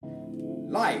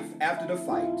Life After the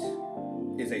Fight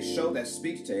is a show that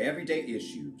speaks to everyday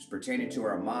issues pertaining to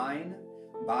our mind,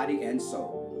 body, and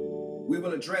soul. We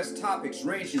will address topics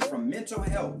ranging from mental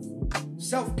health,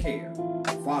 self-care,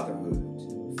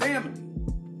 fatherhood, family,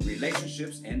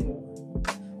 relationships, and more.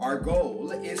 Our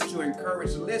goal is to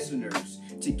encourage listeners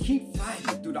to keep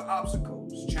fighting through the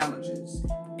obstacles, challenges,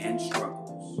 and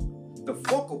struggles. The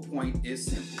focal point is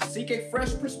simple. Seek a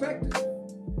fresh perspective,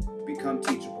 become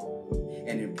teachable,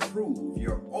 and improve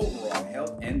your overall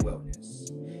health and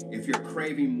wellness. If you're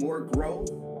craving more growth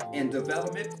and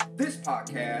development, this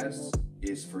podcast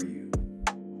is for you.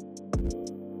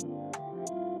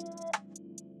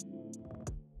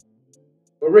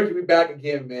 Well, Ricky, we back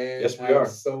again, man. Yes, we are. I'm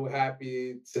so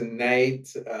happy tonight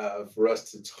for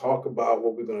us to talk about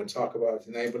what we're going to talk about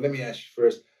tonight. But let me ask you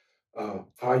first, how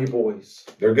are your boys?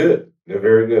 They're good. They're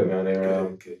very good, man.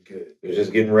 They're Good. They're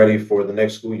just getting ready for the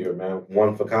next school year, man.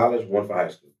 One for college, one for high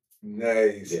school.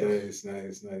 Nice, Yes.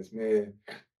 nice, man.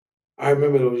 I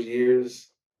remember those years.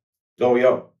 Oh,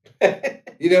 yo.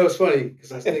 You know, it's funny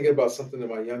because I was thinking about something that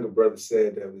my younger brother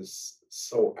said that was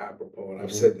so apropos. And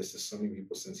I've said this to so many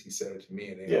people since he said it to me,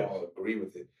 and they all agree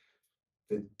with it.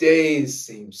 The days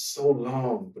seem so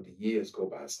long, but the years go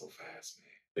by so fast,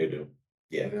 man. They do.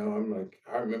 Yeah. You know, I'm like,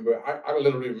 I remember, I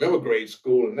literally remember grade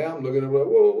school, and now I'm looking at it like,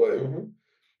 whoa, wait.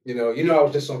 You know, I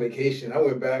was just on vacation. I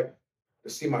went back to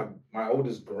see my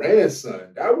oldest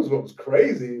grandson. That was what was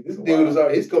crazy. This dude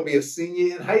he's going to be a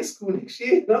senior in high school next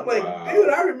year. And I'm like, dude,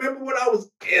 I remember when I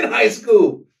was in high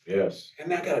school. Yes.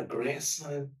 And I got a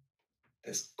grandson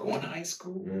that's going to high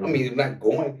school. I mean, not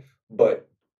going, but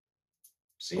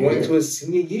going to his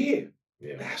senior year.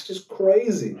 Yeah. That's just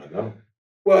crazy. I know.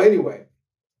 Well, anyway,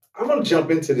 I'm going to jump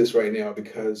into this right now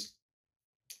because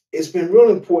it's been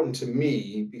real important to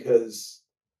me because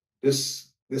this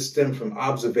stemmed from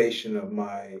observation of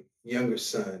my younger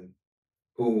son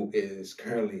who is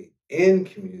currently in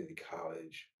community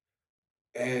college.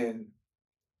 And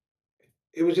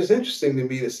it was just interesting to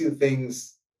me to see the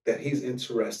things that he's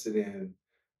interested in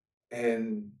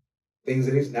and things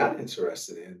that he's not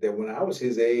interested in. That when I was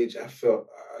his age, I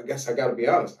guess I got to be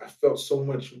honest, I felt so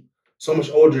much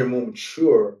older and more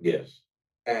mature. Yes.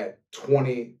 At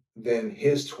 20 than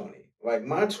his 20. Like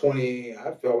my 20,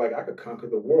 I felt like I could conquer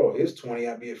the world. His 20,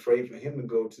 I'd be afraid for him to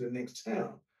go to the next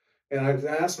town. And I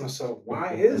asked myself,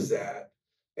 why is that?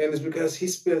 And it's because he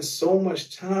spends so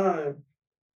much time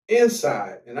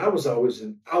inside. And I was always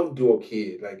an outdoor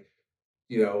kid. Like,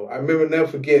 you know, I remember never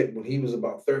forget when he was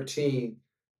about 13,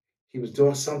 he was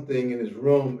doing something in his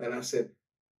room. And I said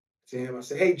to him,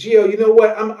 hey, Gio, you know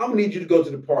what? I'm going to need you to go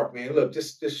to the park, man. Look,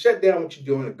 just shut down what you're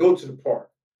doing and go to the park.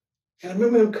 And I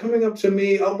remember him coming up to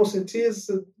me almost in tears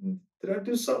and said, did I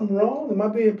do something wrong? Am I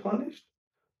being punished?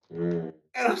 And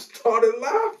I started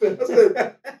laughing. I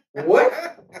said, what?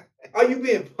 Are you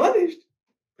being punished?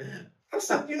 I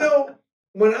said, you know,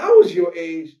 when I was your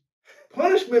age,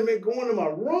 punishment meant going to my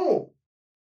room.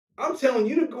 I'm telling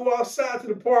you to go outside to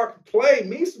the park and play,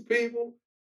 meet some people,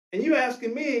 and you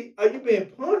asking me, are you being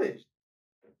punished?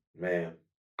 Man.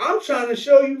 I'm trying to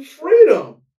show you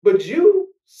freedom, but you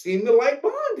seem to like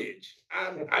bondage.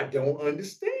 I don't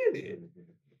understand it.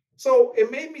 So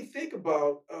it made me think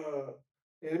about,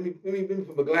 let me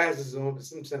put my glasses on because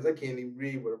sometimes I can't even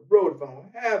read what I wrote if I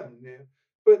don't have them there.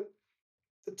 But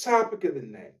the topic of the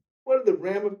night, what are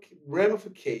the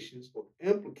ramifications or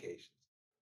implications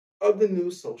of the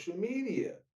new social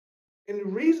media? And the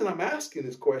reason I'm asking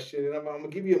this question, and I'm going to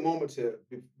give you a moment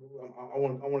I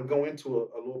want to go into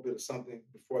a little bit of something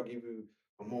before I give you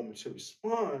a moment to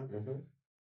respond.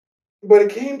 But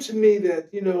it came to me that,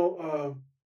 you know,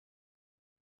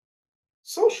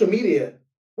 social media,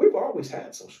 we've always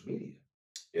had social media.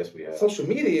 Yes, we have. Social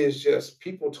media is just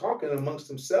people talking amongst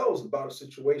themselves about a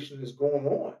situation that's going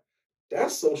on.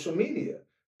 That's social media.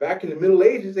 Back in the Middle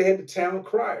Ages, they had the town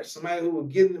crier, somebody who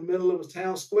would get in the middle of a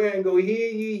town square and go, hear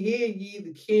ye,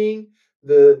 the king,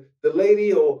 the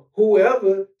lady, or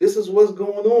whoever, this is what's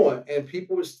going on. And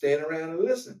people would stand around and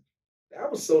listen. That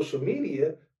was social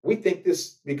media. We think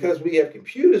this, because we have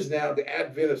computers now, the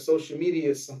advent of social media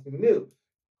is something new.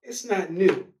 It's not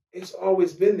new. It's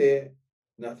always been there.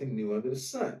 Nothing new under the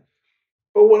sun.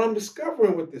 But what I'm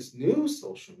discovering with this new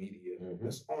social media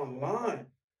that's online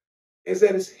is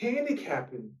that it's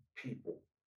handicapping people.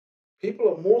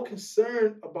 People are more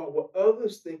concerned about what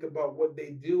others think about what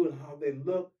they do and how they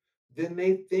look than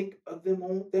they think of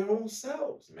their own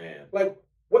selves. Man. Like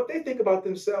what they think about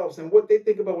themselves and what they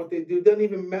think about what they do doesn't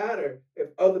even matter if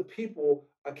other people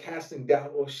are casting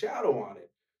doubt or shadow on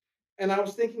it. And I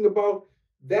was thinking about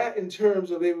that in terms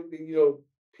of,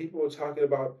 people were talking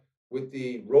about with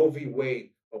the Roe v.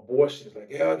 Wade. abortion. It's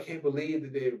like, yeah, I can't believe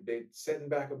that they're setting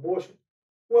back abortion.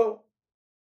 Well,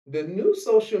 the new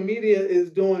social media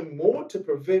is doing more to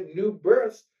prevent new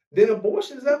births than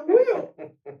abortions ever will.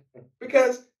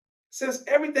 Because since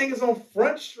everything is on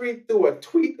Front Street through a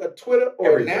tweet, a Twitter,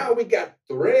 or Everything. now we got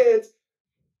threads,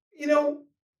 you know,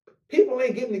 people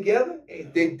ain't getting together.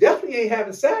 They definitely ain't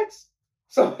having sex.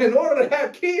 So in order to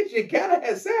have kids, you gotta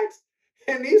have sex.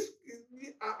 And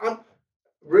I'm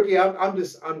Ricky, I'm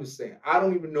just saying, I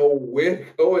don't even know where to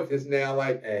go with this now.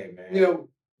 Like, hey, man. you know,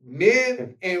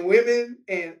 men and women,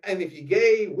 and if you're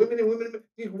gay, women and women,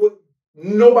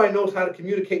 nobody knows how to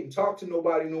communicate and talk to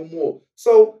nobody no more.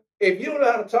 So if you don't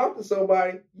know how to talk to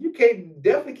somebody, you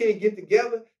definitely can't get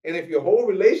together. And if your whole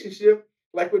relationship,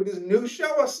 like with this new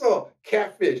show I saw,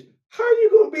 Catfish, how are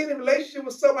you gonna be in a relationship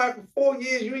with somebody for 4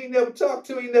 years you ain't never talked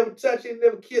to, ain't never touched, ain't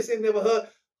never kissed, ain't never hugged?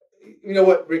 You know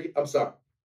what, Ricky? I'm sorry.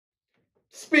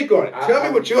 Speak on it. Tell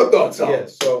me what your thoughts are.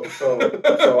 Yes. So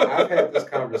I've had this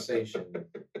conversation.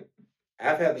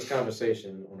 I've had this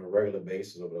conversation on a regular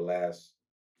basis over the last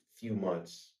few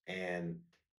months, and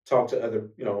talk to other,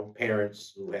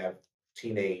 parents who have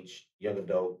teenage, young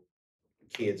adult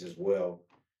kids as well.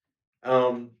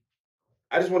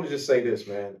 I just wanted to say this,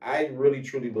 man. I really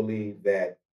truly believe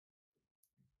that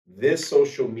this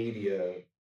social media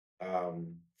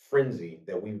frenzy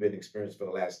that we've been experiencing for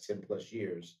the last 10 plus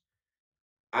years,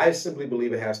 I simply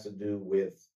believe it has to do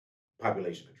with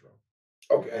population control.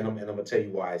 Okay. And I'm going to tell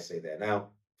you why I say that. Now,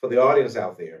 for the audience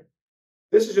out there,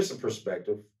 this is just a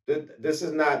perspective. This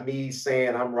is not me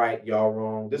saying I'm right, y'all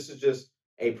wrong. This is just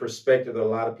a perspective that a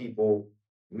lot of people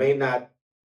may not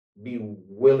be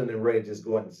willing and ready to just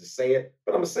go out and just say it,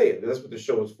 but I'm going to say it. That's what the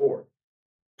show is for.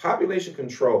 Population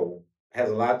control has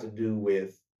a lot to do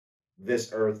with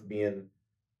this earth being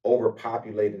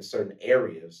overpopulated in certain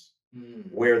areas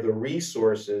where the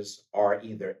resources are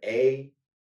either A,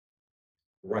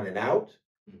 running out,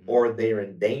 or they're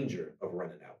in danger of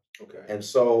running out. Okay. And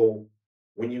so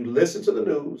when you listen to the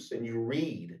news and you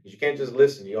read, because you can't just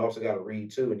listen, you also got to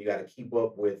read too, and you got to keep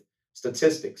up with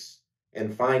statistics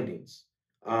and findings.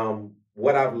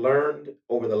 What I've learned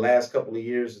over the last couple of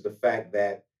years is the fact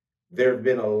that there have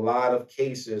been a lot of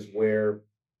cases where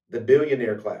the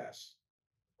billionaire class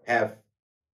have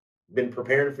been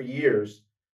preparing for years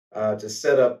to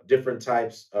set up different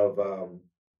types of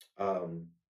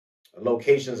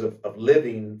locations of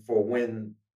living for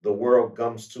when the world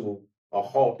comes to a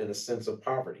halt in a sense of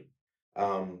poverty.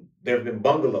 There have been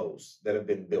bungalows that have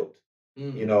been built,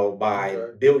 by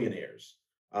billionaires,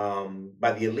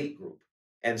 by the elite group.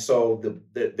 And so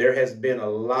there has been a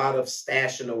lot of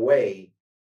stashing away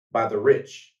by the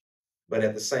rich. But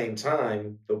at the same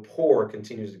time, the poor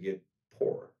continues to get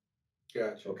poorer.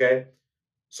 Gotcha. Okay?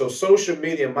 So social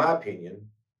media, in my opinion,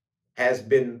 has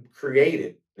been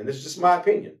created, and this is just my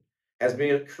opinion, has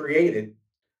been created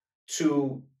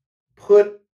to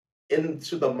put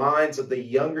into the minds of the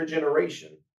younger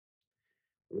generation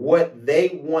what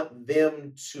they want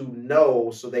them to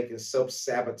know so they can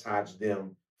self-sabotage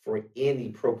them for any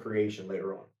procreation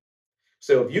later on.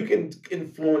 So if you can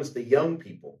influence the young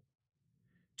people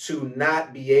to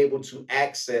not be able to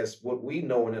access what we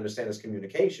know and understand as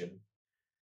communication,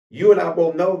 you and I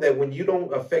both know that when you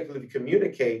don't effectively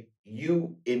communicate,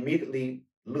 you immediately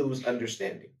lose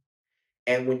understanding.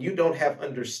 And when you don't have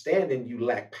understanding, you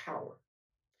lack power.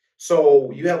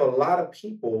 So you have a lot of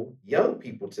people, young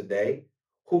people today,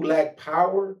 who lack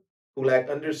power, who lack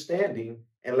understanding,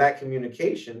 and lack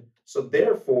communication. So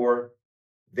therefore,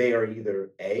 they are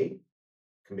either A,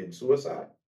 committing suicide,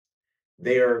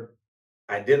 they are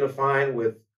identifying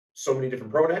with so many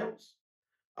different pronouns,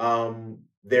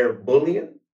 they're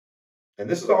bullying, and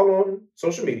this is all on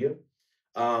social media.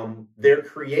 They're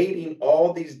creating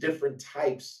all these different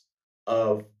types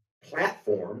of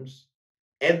platforms,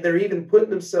 and they're even putting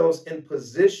themselves in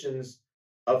positions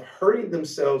of hurting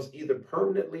themselves either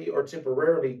permanently or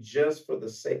temporarily just for the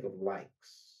sake of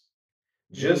likes,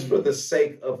 just for the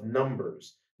sake of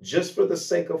numbers, just for the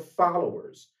sake of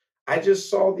followers. I just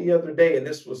saw the other day, and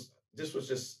this was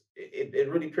just it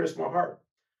really pierced my heart.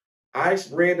 I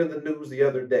read in the news the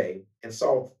other day and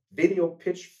saw video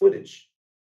pitch footage.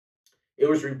 It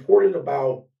was reported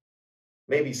about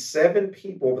maybe 7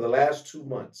 people over the last 2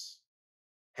 months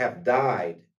have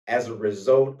died as a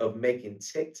result of making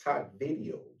TikTok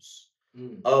videos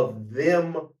of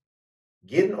them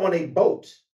getting on a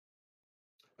boat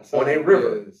on a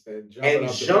river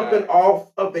and jumping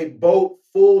off of a boat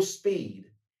full speed.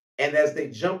 And as they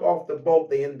jump off the boat,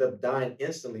 they end up dying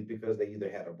instantly because they either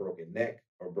had a broken neck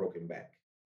or broken back.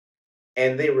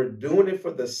 And they were doing it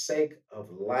for the sake of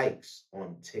likes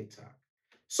on TikTok.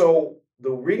 So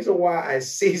the reason why I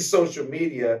see social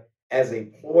media as a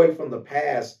ploy from the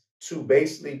past to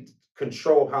basically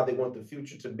control how they want the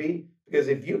future to be, because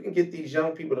if you can get these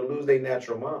young people to lose their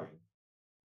natural mind,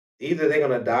 either they're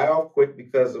going to die off quick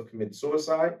because of committing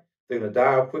suicide, they're going to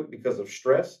die off quick because of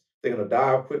stress, they're going to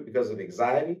die off quick because of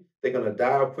anxiety, they're going to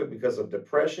die off quick because of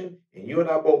depression. And you and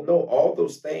I both know all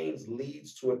those things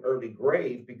leads to an early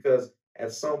grave, because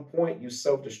at some point you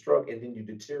self-destruct and then you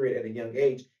deteriorate at a young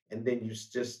age, and then you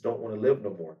just don't want to live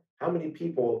no more. How many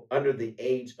people under the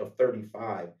age of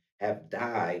 35 have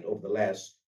died over the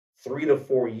last 3 to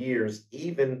 4 years,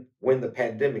 even when the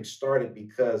pandemic started,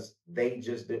 because they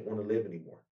just didn't want to live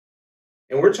anymore?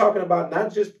 And we're talking about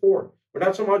not just poor. We're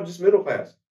not talking about just middle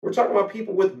class. We're talking about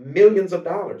people with millions of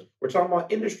dollars. We're talking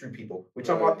about industry people. We're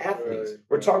talking about athletes.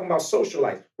 We're talking about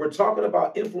socialites. We're talking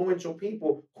about influential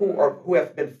people who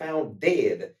have been found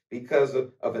dead because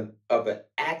of an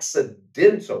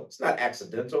accidental. It's not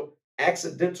accidental.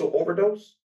 Accidental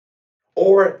overdose,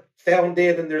 or found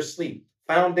dead in their sleep,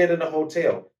 found dead in a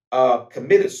hotel,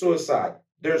 committed suicide.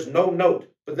 There's no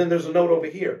note, but then there's a note over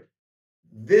here.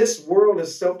 This world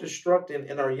is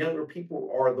self-destructing, and our younger people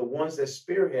are the ones that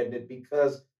spearhead it,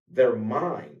 because their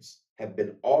minds have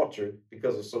been altered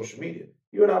because of social media.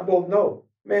 You and I both know,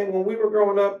 man, when we were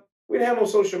growing up, we didn't have no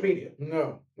social media.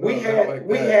 No, we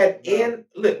had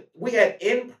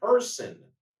in-person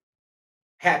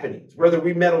happenings, whether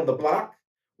we met on the block,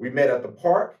 we met at the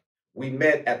park, we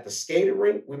met at the skating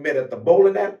rink, we met at the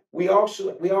bowling alley. We all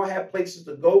had places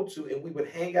to go to, and we would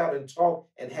hang out and talk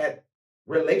and had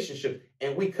relationships,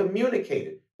 and we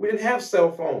communicated. We didn't have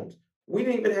cell phones. We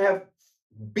didn't even have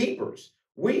beepers.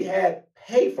 We had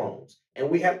pay phones, and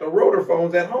we had the rotor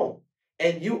phones at home.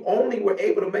 And you only were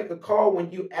able to make a call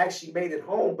when you actually made it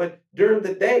home. But during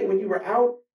the day, when you were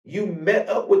out, you met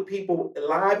up with people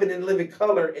live and in living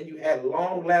color, and you had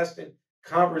long lasting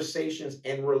conversations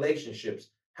and relationships.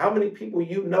 How many people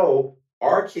you know,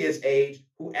 our kids' age,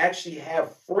 who actually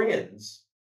have friends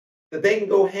that they can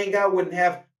go hang out with and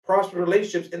have prosperous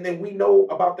relationships, and then we know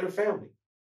about their family?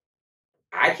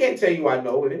 I can't tell you I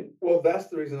know it. Well, that's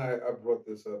the reason I brought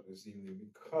this up this evening,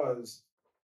 because,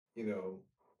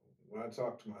 when I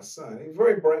talk to my son, he's a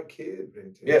very bright kid,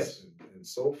 Yes, and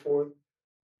so forth.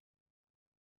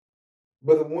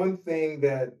 But the one thing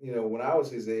that, when I was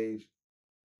his age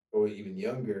or even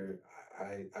younger,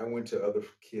 I went to other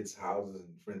kids' houses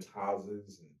and friends'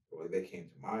 houses, and or they came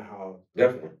to my house.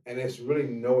 definitely. And there's really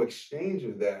no exchange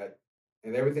of that.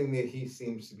 And everything that he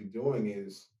seems to be doing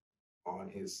is on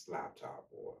his laptop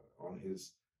or on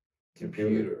his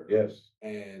computer. Yes.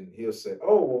 And he'll say,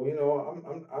 "Oh,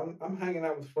 well, I'm hanging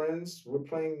out with friends. We're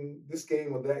playing this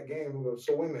game or that game." We'll go,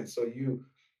 "So wait a minute. So you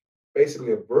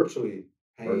basically are virtually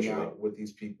hanging out with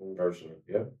these people?" Virtually,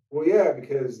 yeah. Well, yeah,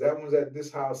 because that one's at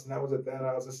this house and that was at that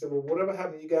house. I said, "Well, whatever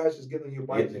happened to you guys just getting on your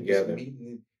bikes and just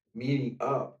meeting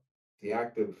up?" The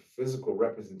act of physical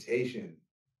representation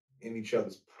in each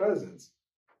other's presence.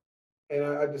 And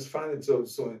I just find it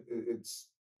it's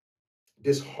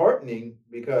disheartening,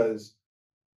 because,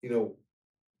 you know,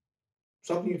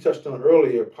 something you touched on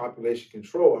earlier, population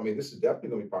control. I mean, this is definitely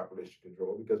going to be population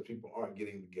control, because people aren't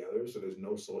getting together, so there's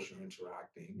no social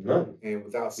interacting. None. And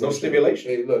without no stimulation.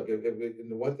 Hey, look, and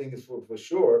the one thing is for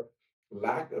sure,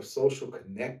 lack of social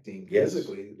connecting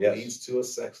physically leads to a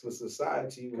sexless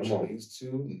society, which leads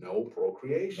to no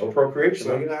procreation. No procreation.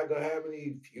 So you're not going to have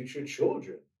any future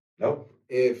children. No.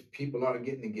 If people aren't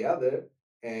getting together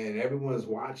and everyone's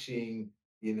watching,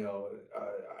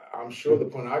 I'm sure the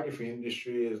pornography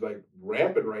industry is like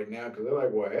rampant right now, because they're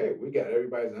like, well, hey, we got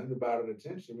everybody's undivided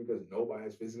attention because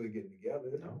nobody's physically getting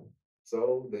together. No.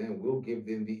 So then we'll give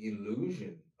them the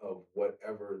illusion of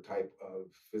whatever type of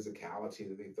physicality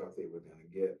that they thought they were going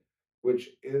to get,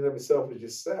 which in and of itself is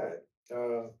just sad.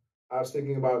 I was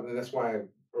thinking about, and that's why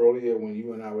earlier when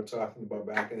you and I were talking about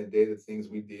back in the day, the things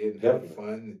we did and had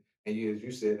fun, and you, as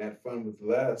you said, had fun with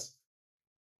less.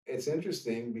 It's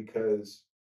interesting because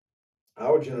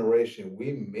our generation,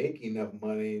 we make enough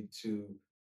money to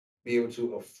be able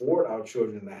to afford our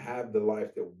children to have the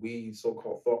life that we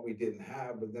so-called thought we didn't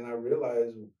have. But then I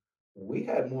realized we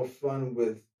had more fun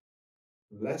with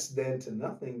less than to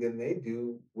nothing than they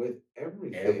do with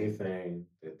everything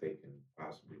that they can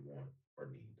possibly want or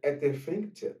need at their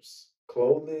fingertips.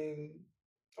 Clothing,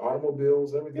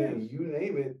 automobiles, everything, you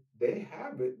name it, they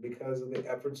have it because of the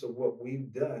efforts of what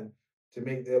we've done to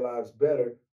make their lives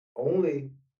better,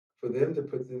 only for them to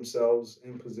put themselves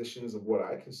in positions of what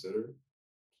I consider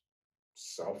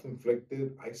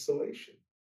self-inflicted isolation.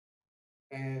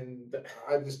 And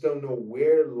I just don't know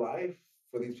where life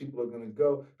for these people are going to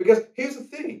go. Because here's the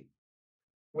thing.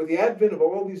 with the advent of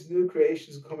all these new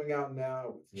creations coming out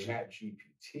now with Chat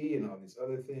GPT and all these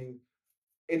other things,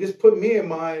 it just put me in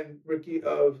mind, Ricky,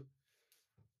 of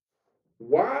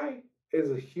why as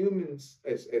a humans,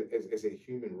 as a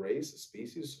human race, a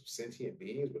species, sentient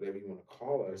beings, whatever you want to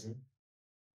call us,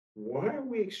 why are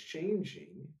we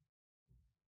exchanging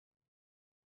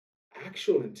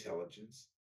actual intelligence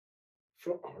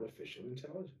for artificial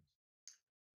intelligence?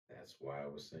 That's why I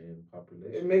was saying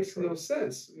population. It makes no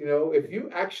sense. If you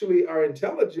actually are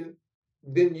intelligent,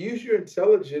 then use your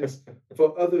intelligence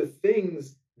for other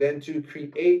things than to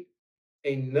create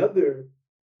another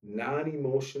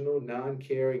non-emotional,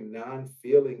 non-caring,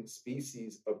 non-feeling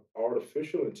species of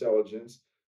artificial intelligence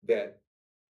that,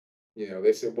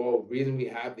 they said, well, the reason we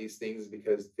have these things is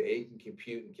because they can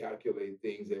compute and calculate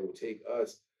things that will take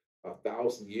us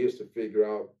 1,000 years to figure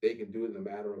out. They can do it in a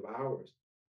matter of hours.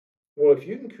 Well, if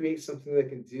you can create something that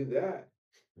can do that,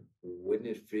 wouldn't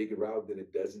it figure out that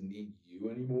it doesn't need you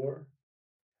anymore?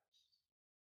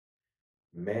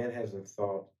 Man hasn't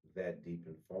thought that deep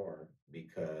and far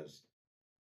because,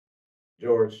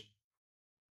 George,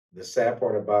 the sad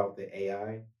part about the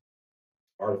AI,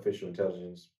 artificial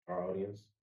intelligence, our audience,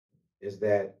 is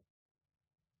that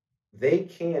they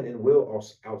can and will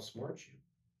outsmart you.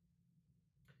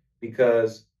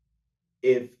 Because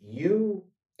if you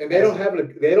and they don't have the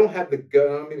they don't have the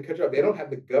I mean to cut you off, they don't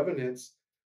have the governance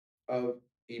of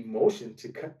emotion to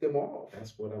cut them off.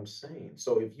 That's what I'm saying.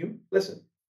 So if you listen,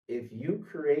 if you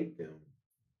create them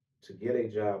to get a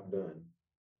job done,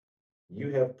 you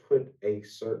have put a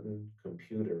certain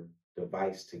computer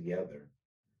device together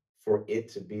for it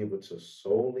to be able to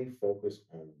solely focus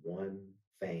on one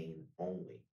thing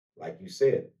only. Like you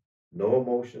said, no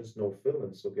emotions, no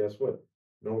feelings. So guess what?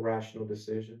 No rational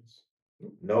decisions,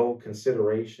 no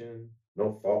consideration,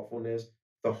 no thoughtfulness.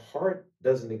 The heart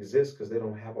doesn't exist because they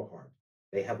don't have a heart.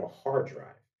 They have a hard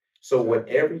drive. So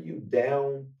whatever you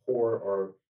downpour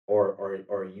or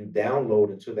you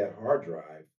download into that hard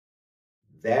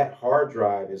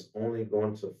drive is only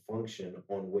going to function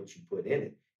on what you put in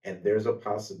it. And there's a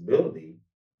possibility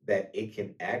that it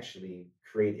can actually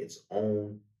create its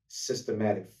own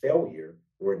systematic failure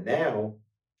where now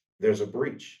there's a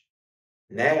breach.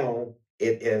 Now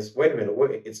it is, wait a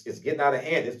minute, it's getting out of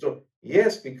hand. It's doing,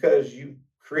 yes, because you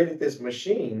created this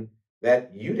machine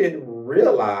that you didn't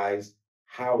realize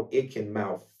how it can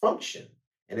malfunction.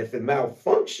 And if it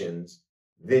malfunctions,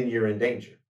 then you're in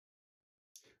danger.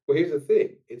 Well, here's the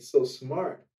thing. It's so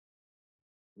smart.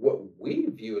 What we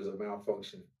view as a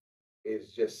malfunction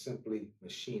is just simply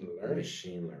machine learning.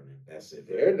 Machine learning. That's it.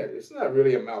 It's not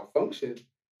really a malfunction.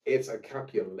 It's a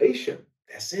calculation.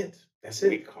 That's it. That's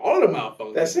We it. call it a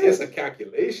malfunction. That's it. It's a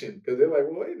calculation because they're like,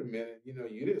 well, wait a minute.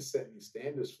 You didn't set any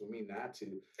standards for me not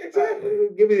to. Exactly.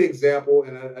 Give me the example,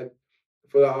 and I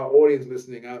for our audience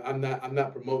listening, I'm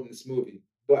not promoting this movie,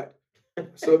 but I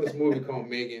saw this movie called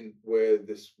Megan, where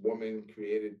this woman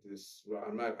created this. Well,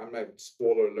 I'm not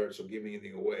spoiler alert, so give me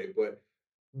anything away. But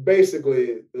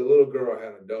basically, the little girl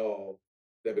had a doll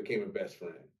that became a best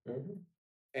friend. Mhm.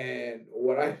 And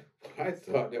what I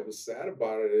thought that was sad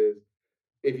about it is,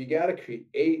 if you got to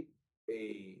create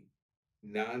a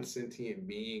non-sentient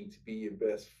being to be your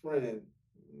best friend,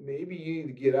 maybe you need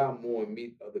to get out more and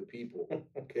meet other people.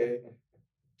 Okay.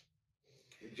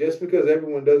 Just because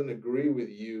everyone doesn't agree with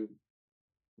you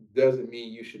doesn't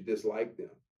mean you should dislike them.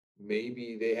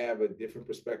 Maybe they have a different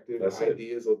perspective, That's it.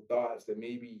 ideas, or thoughts that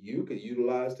maybe you could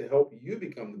utilize to help you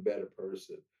become the better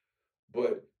person.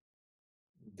 But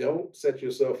don't set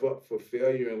yourself up for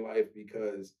failure in life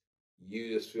because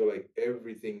you just feel like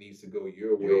everything needs to go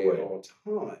your way at all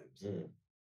times.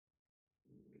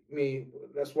 I mean,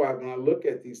 that's why when I look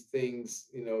at these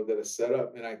things, that are set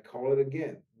up, and I call it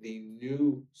again, the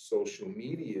new social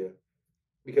media,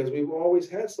 because we've always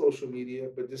had social media,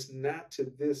 but just not to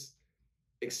this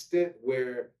extent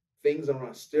where things are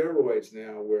on steroids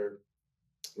now, where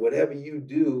whatever you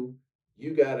do,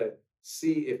 you gotta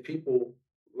see if people,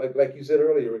 like you said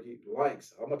earlier, Ricky,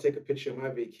 likes. I'm gonna take a picture of my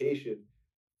vacation,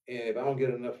 and if I don't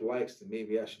get enough likes, then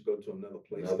maybe I should go to another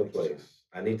place.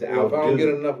 I need to outdo. If I don't get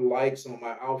enough likes on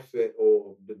my outfit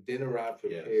or the dinner I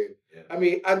prepared, yes. I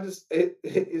mean,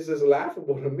 it's just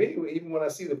laughable to me. Even when I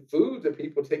see the food that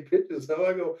people take pictures of,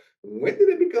 I go, when did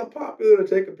it become popular to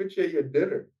take a picture of your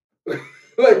dinner?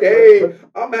 Like, hey,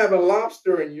 I'm having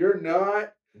lobster and you're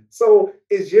not. So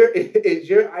is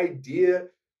your idea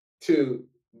to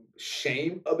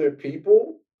shame other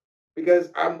people?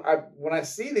 Because when I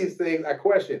see these things, I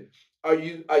question: Are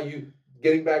you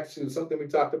getting back to something we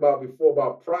talked about before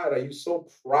about pride? Are you so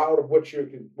proud of what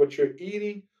you're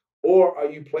eating, Or are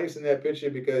you placing that picture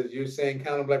because you're saying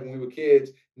kind of like when we were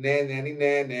kids, nah, nanny,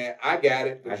 nah, nah, I got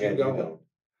it, but you don't.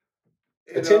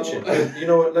 Attention. You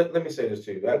know what? Let me say this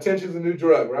to you. Attention's a new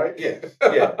drug, right? Yes.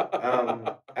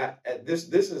 Yeah. This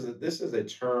is a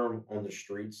term on the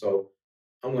street, so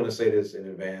I'm going to say this in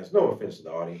advance. No offense to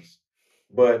the audience,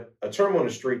 but a term on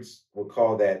the streets would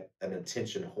call that an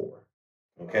attention whore.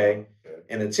 Okay?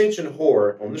 An attention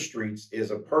whore on the streets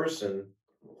is a person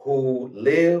who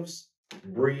lives,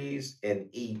 breathes, and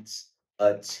eats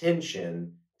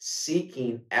attention,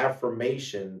 seeking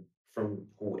affirmation from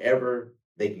whoever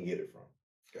they can get it from.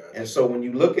 Gotcha. And so when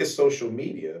you look at social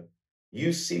media,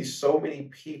 you see so many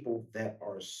people that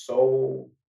are so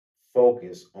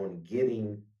focused on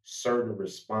getting certain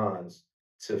response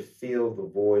to fill the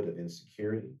void of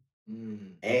insecurity.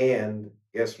 And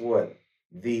guess what?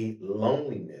 The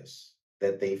loneliness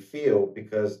that they feel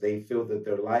because they feel that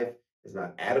their life is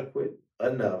not adequate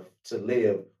enough to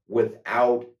live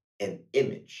without an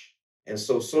image. And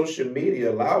so social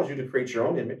media allows you to create your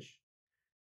own image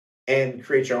and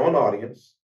create your own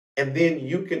audience. And then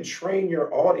you can train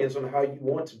your audience on how you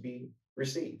want to be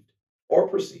received or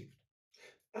perceived.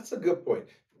 That's a good point.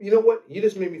 You know what? You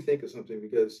just made me think of something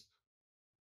because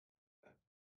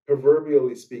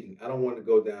proverbially speaking, I don't want to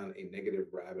go down a negative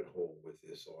rabbit hole with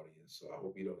this audience. So I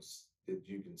hope you don't that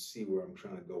you can see where I'm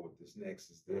trying to go with this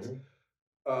next is this.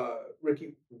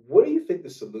 Ricky, what do you think the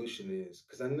solution is?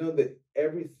 Because I know that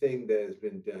everything that has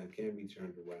been done can be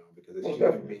turned around because as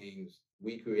human beings,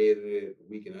 we created it,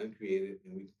 we can uncreate it,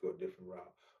 and we can go a different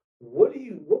route. What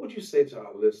would you say to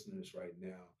our listeners right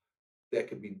now that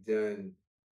could be done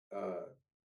to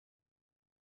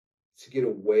get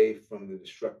away from the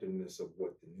destructiveness of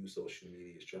what the new social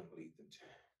media is trying to lead them to?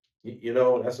 You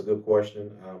know, that's a good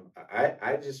question.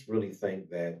 I just really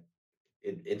think that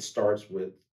it starts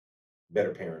with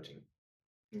better parenting.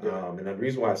 And the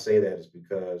reason why I say that is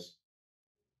because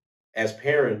as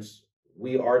parents,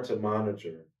 we are to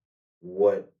monitor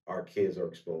what our kids are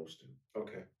exposed to.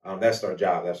 Okay. That's our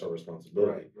job. That's our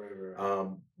responsibility. Right.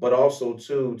 But also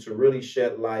too to really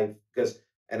shed light because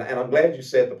and I'm glad you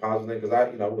said the positive because I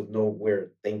was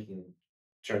nowhere thinking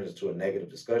turns into a negative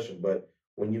discussion. But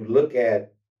when you look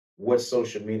at what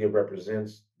social media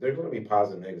represents, there's going to be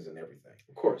positive negatives in everything.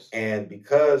 Of course. And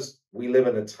because we live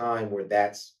in a time where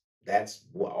that's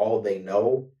all they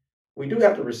know, we do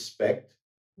have to respect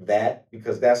that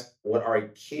because that's what our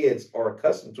kids are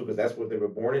accustomed to because that's what they were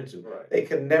born into. Right. They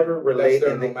can never relate. That's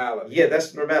their normality. Yeah,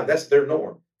 that's normal. That's their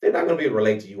norm. They're not going to be able to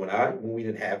relate to you and I when we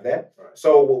didn't have that. Right.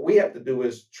 So what we have to do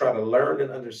is try to learn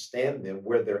and understand them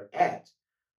where they're at,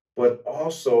 but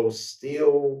also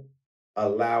still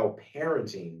allow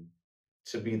parenting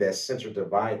to be that center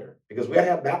divider because we got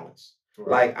to have balance.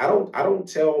 Right. Like I don't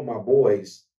tell my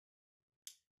boys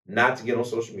not to get on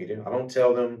social media. I don't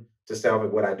tell them to stay off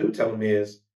it. What I do tell them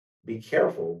is be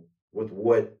careful with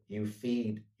what you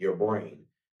feed your brain.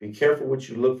 Be careful what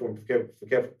you look for.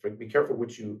 Be careful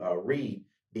what you read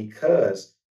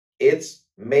because it's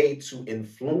made to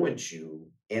influence you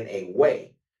in a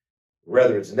way,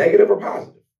 whether it's negative or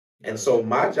positive. And so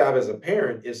my job as a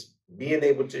parent is being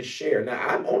able to share. Now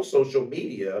I'm on social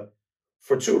media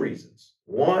for two reasons.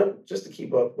 One, just to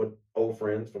keep up with old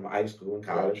friends from high school and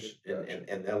college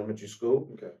and elementary school.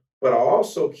 Okay. But I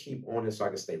also keep on it so I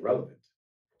can stay relevant.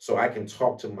 So I can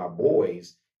talk to my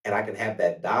boys and I can have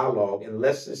that dialogue. And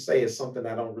let's just say it's something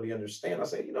I don't really understand. I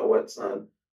say, you know what, son?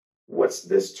 What's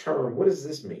this term? What does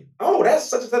this mean? Oh, that's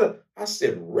such and such. I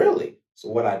said, really? So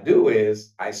what I do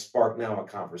is I spark now a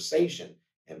conversation.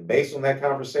 And based on that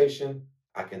conversation,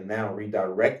 I can now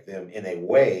redirect them in a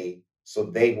way so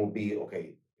they will be,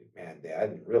 okay, man, Dad, I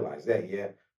didn't realize that. Yeah.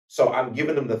 So I'm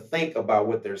giving them to think about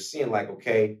what they're seeing. Like,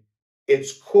 okay,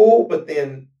 it's cool, but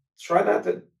then try not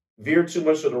to veer too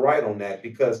much to the right on that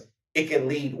because it can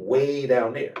lead way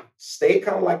down there. Stay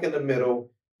kind of like in the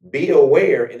middle, be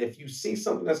aware. And if you see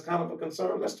something that's kind of a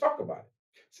concern, let's talk about it.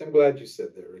 So I'm glad you said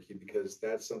that, Ricky, because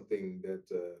that's something that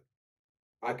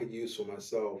I could use for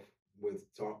myself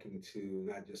with talking to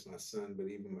not just my son, but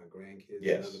even my grandkids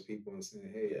and other people and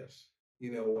saying, hey,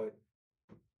 you know what?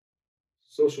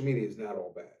 Social media is not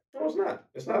all bad. No, it's not.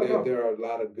 It's not at all. There are a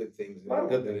lot of good things. A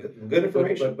lot of good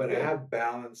information. But have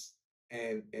balance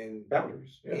and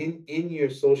boundaries. Yeah. In your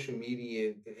social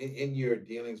media, in your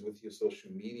dealings with your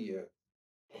social media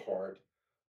part,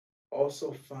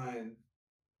 also find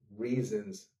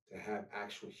reasons to have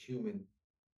actual human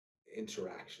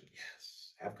interaction.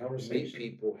 Yes. Have conversations.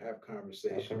 Meet people, have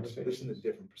conversations, listen to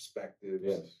different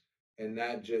perspectives, and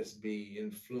not just be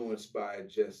influenced by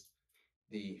just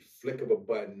the flick of a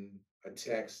button, a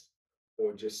text,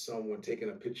 or just someone taking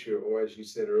a picture, or as you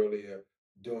said earlier,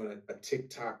 doing a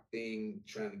TikTok thing,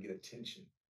 trying to get attention.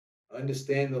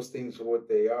 Understand those things for what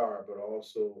they are, but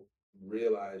also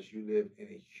realize you live in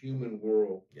a human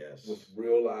world Yes. with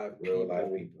real life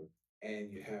people.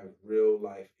 And you have real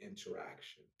life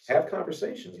interactions. Have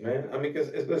conversations, man. I mean,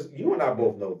 because you and I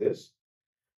both know this.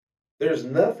 There's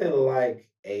nothing like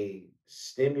a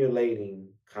stimulating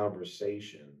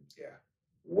conversation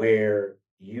where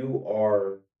you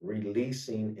are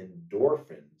releasing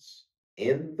endorphins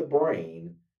in the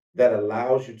brain that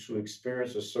allows you to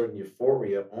experience a certain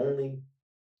euphoria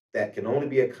that can only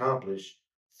be accomplished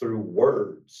through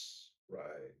words,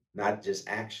 right? Not just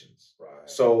actions, right?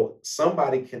 So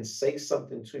somebody can say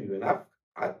something to you, and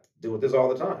I deal with this all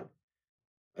the time.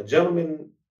 A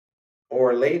gentleman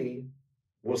or a lady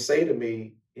will say to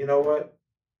me, "You know what?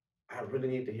 I really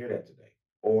need to hear that today,"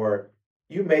 or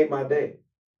 "You made my day."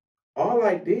 All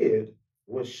I did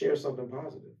was share something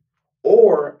positive,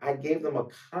 or I gave them a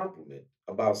compliment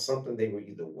about something they were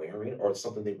either wearing or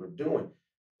something they were doing,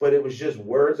 but it was just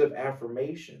words of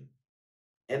affirmation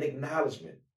and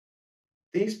acknowledgement.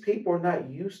 These people are not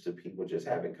used to people just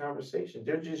having conversations.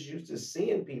 They're just used to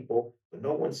seeing people, but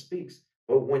no one speaks.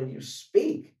 But when you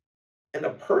speak and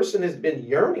a person has been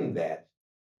yearning that,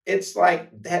 it's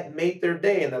like that made their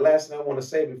day. And the last thing I want to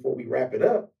say before we wrap it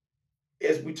up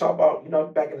is we talk about,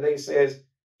 back in the day says,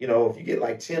 if you get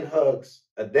like 10 hugs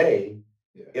a day,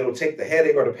 it'll take the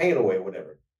headache or the pain away or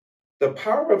whatever. The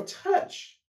power of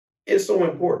touch is so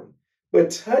important.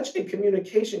 But touch and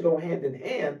communication go hand in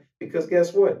hand because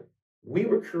guess what? We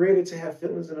were created to have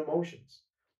feelings and emotions.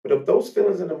 But if those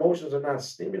feelings and emotions are not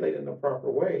stimulated in the proper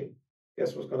way,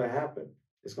 guess what's going to happen?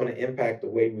 It's going to impact the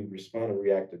way we respond and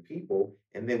react to people.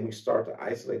 And then we start to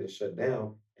isolate and shut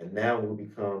down. And now we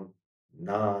become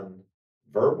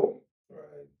non-verbal.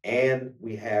 Right. And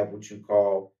we have what you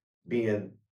call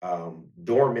being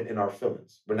dormant in our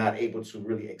feelings. We're not able to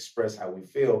really express how we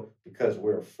feel because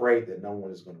we're afraid that no one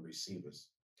is going to receive us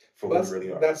for who we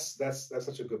really are. That's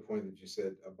such a good point that you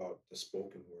said about the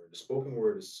spoken word. The spoken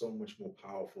word is so much more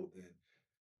powerful than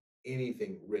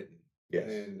anything written. Yes.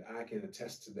 And I can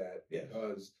attest to that Yes.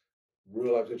 because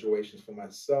real life situations for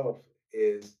myself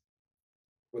is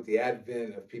with the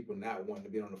advent of people not wanting to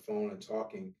be on the phone and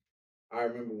talking. I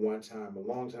remember one time, a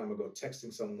long time ago,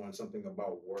 texting someone something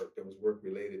about work that was work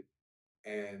related,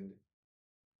 and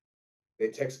they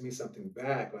texted me something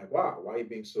back like, "Wow, why are you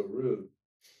being so rude?"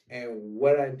 And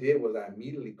what I did was I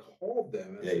immediately called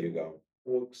them. And there you go.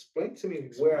 Well, explain to me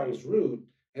where I was rude.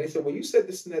 And they said, "Well, you said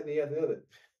this and that and the other and the other."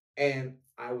 And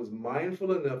I was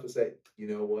mindful enough to say, "You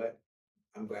know what?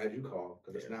 I'm glad you called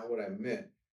because that's not what I meant."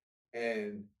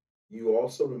 And you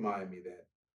also remind me that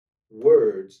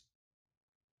words,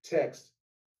 text,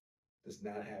 does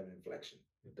not have an inflection.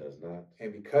 It does not.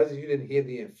 And because you didn't hear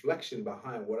the inflection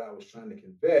behind what I was trying to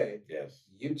convey, yes,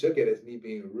 you took it as me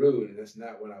being rude, and that's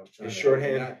not what I was trying to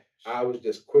shorthand. I was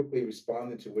just quickly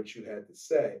responding to what you had to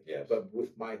say. Yes. But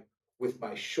with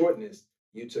my shortness,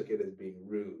 you took it as being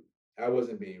rude. I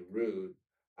wasn't being rude.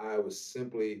 I was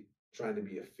simply trying to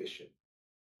be efficient.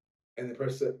 And the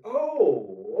person said,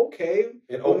 "Oh, okay."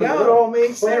 And well, now it all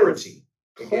makes clarity. Sense.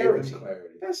 Clarity.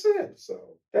 That's it.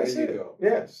 So that's there it. you go.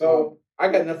 Yeah. So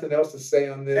I got nothing else to say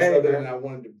on this other than I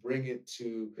wanted to bring it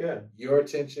to your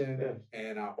attention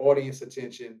and our audience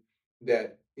attention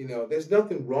that, there's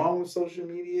nothing wrong with social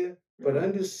media, but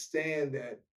understand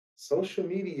that social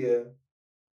media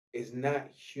is not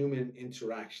human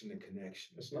interaction and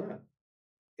connection. It's not.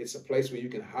 It's a place where you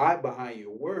can hide behind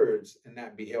your words and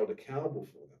not be held accountable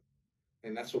for them.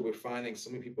 And that's what we're finding. So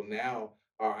many people now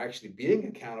are actually being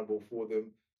accountable for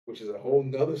them, which is a whole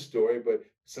nother story. But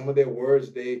some of their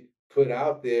words they put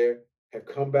out there have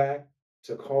come back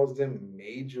to cause them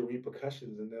major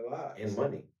repercussions in their lives. And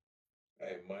money.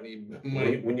 And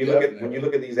money. When you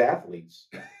look at these athletes,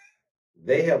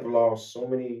 they have lost so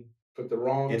many. Put the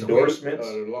wrong endorsements.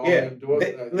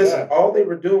 Listen, all they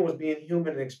were doing was being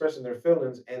human and expressing their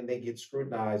feelings, and they get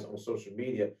scrutinized on social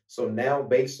media. So now,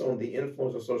 based on the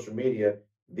influence of social media,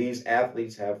 these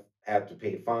athletes have to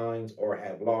pay fines or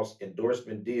have lost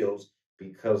endorsement deals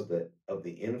because of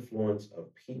the influence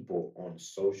of people on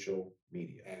social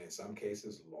media, and in some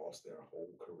cases, lost their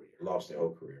whole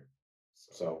career.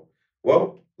 So,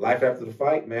 well, life after the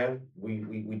fight, man. We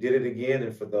did it again,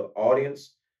 and for the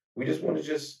audience, we just want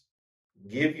to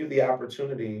give you the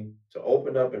opportunity to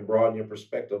open up and broaden your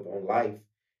perspective on life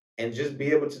and just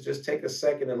be able to just take a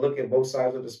second and look at both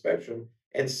sides of the spectrum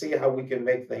and see how we can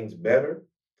make things better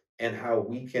and how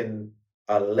we can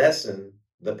lessen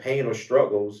the pain or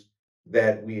struggles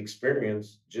that we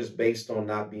experience just based on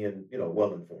not being,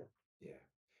 well informed. Yeah.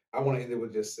 I want to end it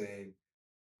with just saying,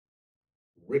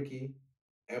 Ricky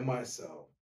and myself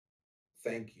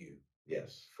thank you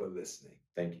Yes. for listening.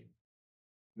 Thank you.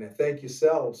 Now, thank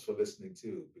yourselves for listening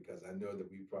too, because I know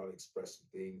that we probably expressed some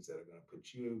things that are going to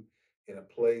put you in a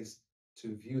place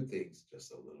to view things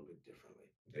just a little bit differently.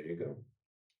 There you go.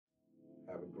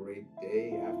 Have a great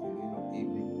day, afternoon, or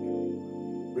evening,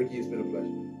 everyone. Ricky, it's been a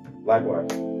pleasure.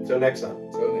 Likewise. Until next time.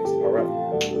 Until next time. All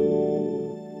right.